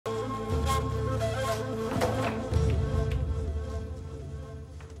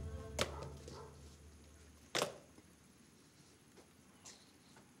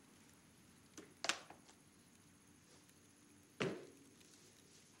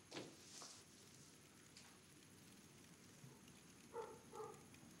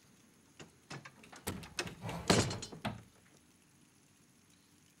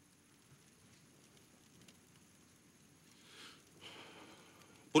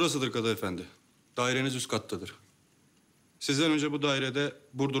Burasıdır Kadı Efendi. Daireniz üst kattadır. Sizden önce bu dairede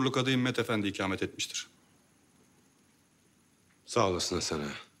Burdurlu Kadı İmmet Efendi ikamet etmiştir. Sağ olasın Hasan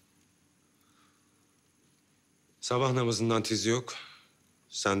ağa. Sabah namazından tiz yok.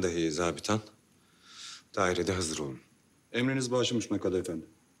 Sen dahi zabitan. Dairede hazır olun. Emriniz başım üstüne Kadı Efendi.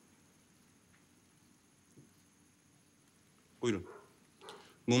 Buyurun.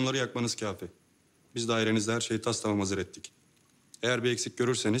 Mumları yakmanız kafi. Biz dairenizde her şeyi tas tamam hazır ettik. Eğer bir eksik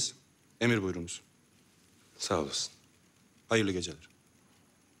görürseniz emir buyurunuz. Sağ olasın. Hayırlı geceler.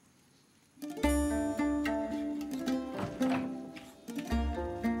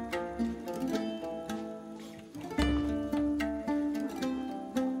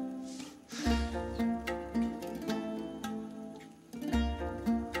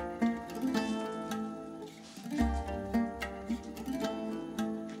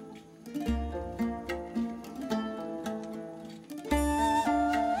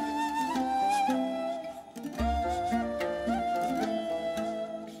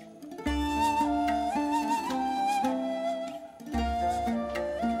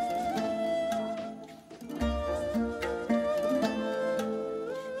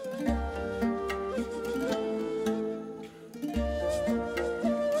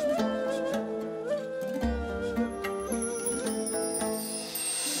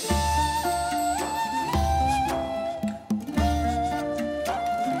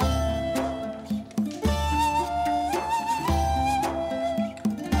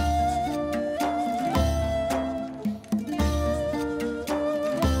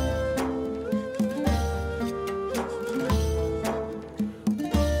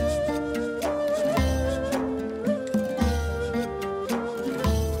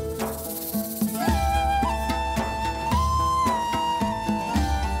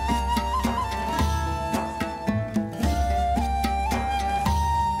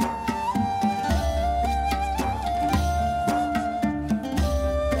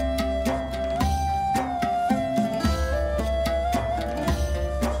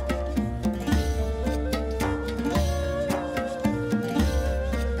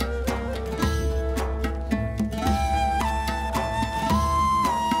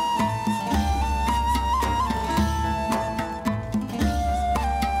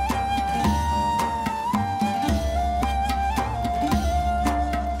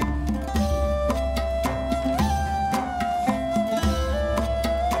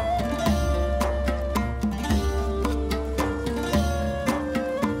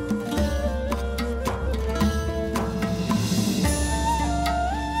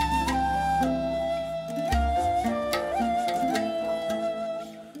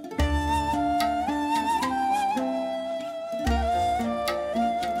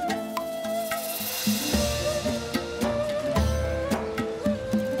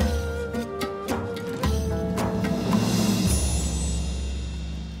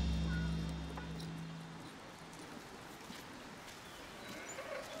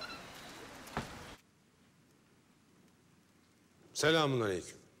 Selamun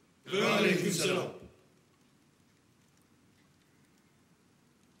aleyküm. Ve aleykümselam.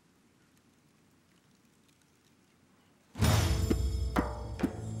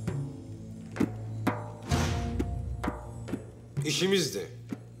 İşimizde,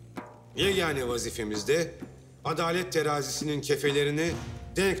 yegane vazifemizde adalet terazisinin kefelerini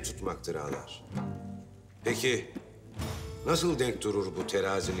denk tutmaktır ağalar. Peki nasıl denk durur bu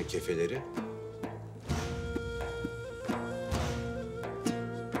terazinin kefeleri?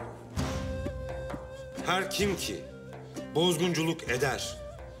 Her kim ki bozgunculuk eder,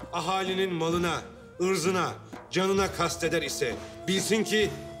 ahalinin malına, ırzına, canına kasteder ise bilsin ki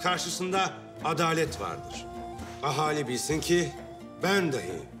karşısında adalet vardır. Ahali bilsin ki ben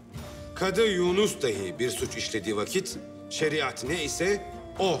dahi, Kadı Yunus dahi bir suç işlediği vakit şeriat ne ise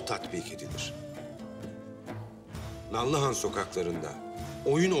o tatbik edilir. Nallıhan sokaklarında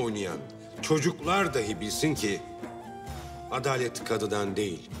oyun oynayan çocuklar dahi bilsin ki adalet kadıdan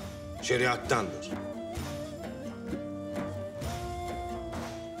değil, şeriattandır.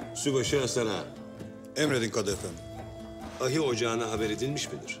 Sübaşı Hasan ağa, Emredin Kadı Efendi. ahi ocağına haber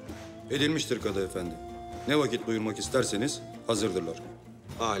edilmiş midir? Edilmiştir Kadı Efendi. Ne vakit buyurmak isterseniz hazırdırlar.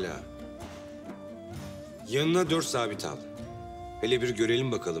 Hala. Yanına 4 sabit al. Hele bir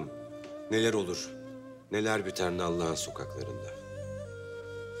görelim bakalım neler olur, neler biter Nallıhan sokaklarında.